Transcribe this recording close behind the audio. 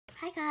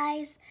Hi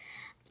guys!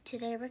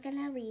 Today we're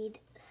gonna read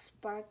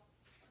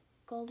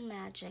Sparkle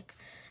Magic,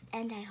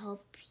 and I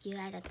hope you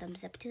add a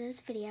thumbs up to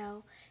this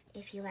video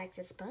if you like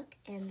this book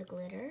and the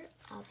glitter,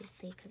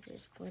 obviously because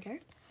there's glitter.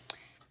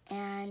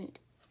 And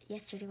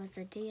yesterday was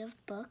the day of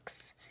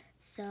books,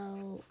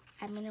 so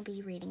I'm gonna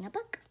be reading a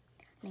book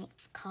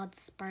called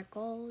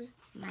Sparkle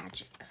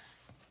Magic.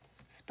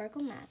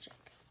 Sparkle Magic.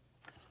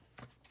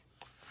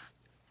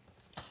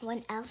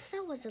 When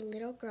Elsa was a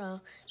little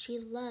girl, she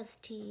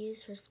loved to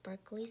use her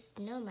sparkly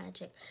snow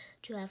magic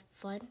to have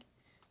fun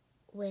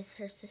with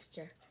her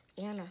sister,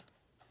 Anna.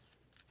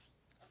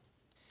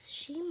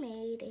 She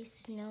made a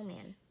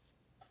snowman.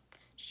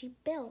 She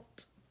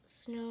built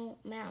snow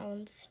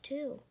mountains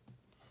too,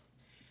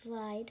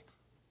 slide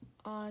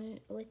on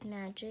with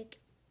magic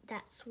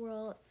that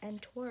swirled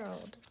and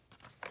twirled.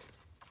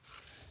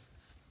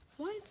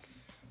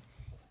 Once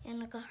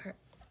Anna got hurt.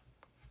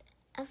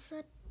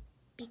 Elsa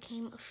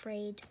became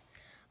afraid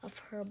of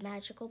her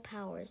magical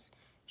powers.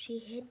 She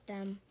hid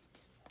them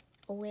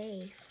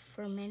away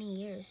for many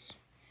years,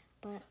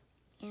 but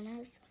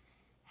Anna's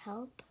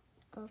help,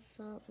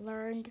 Elsa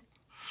learned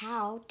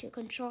how to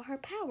control her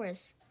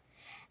powers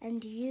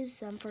and use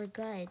them for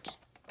good.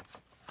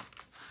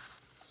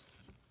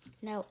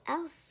 Now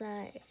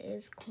Elsa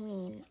is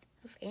Queen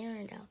of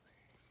Arendelle,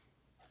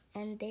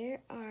 and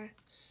there are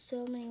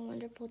so many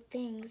wonderful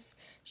things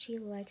she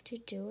liked to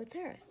do with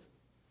her.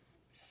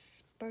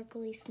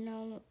 Sparkly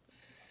snow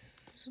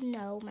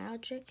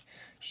magic.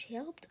 She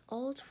helped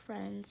old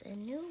friends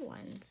and new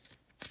ones.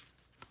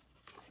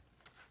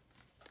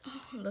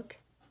 Oh, look.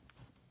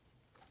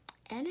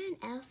 Anna and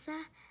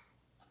Elsa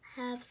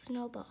have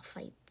snowball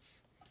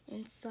fights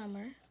in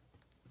summer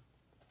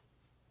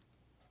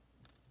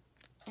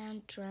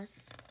and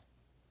dress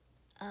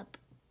up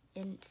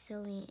in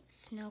silly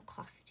snow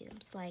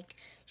costumes, like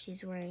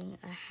she's wearing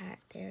a hat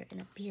there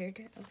and a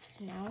beard of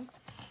snow.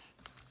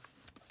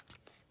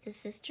 The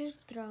sisters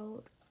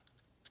throw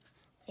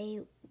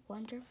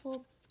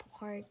wonderful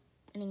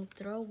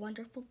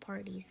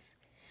parties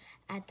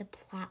at the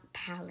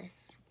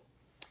palace.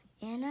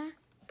 Anna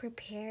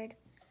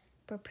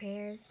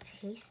prepares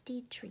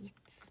tasty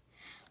treats,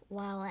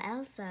 while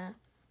Elsa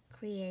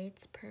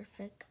creates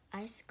perfect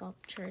ice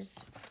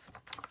sculptures.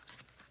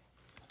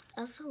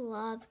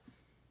 Elsa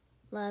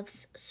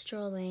loves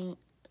strolling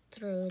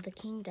through the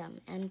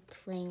kingdom and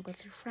playing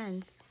with her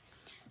friends.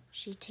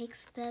 She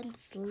takes them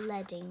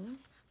sledding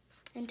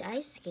and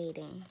ice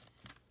skating.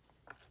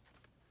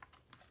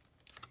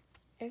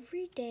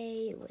 Every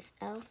day with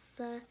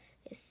Elsa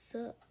is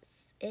so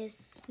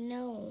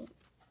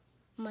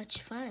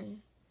much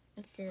fun.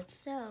 Instead of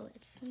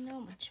it's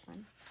so much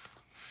fun.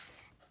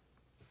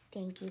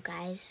 Thank you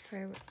guys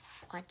for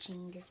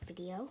watching this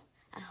video.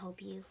 I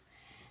hope you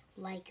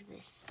like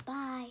this.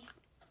 Bye.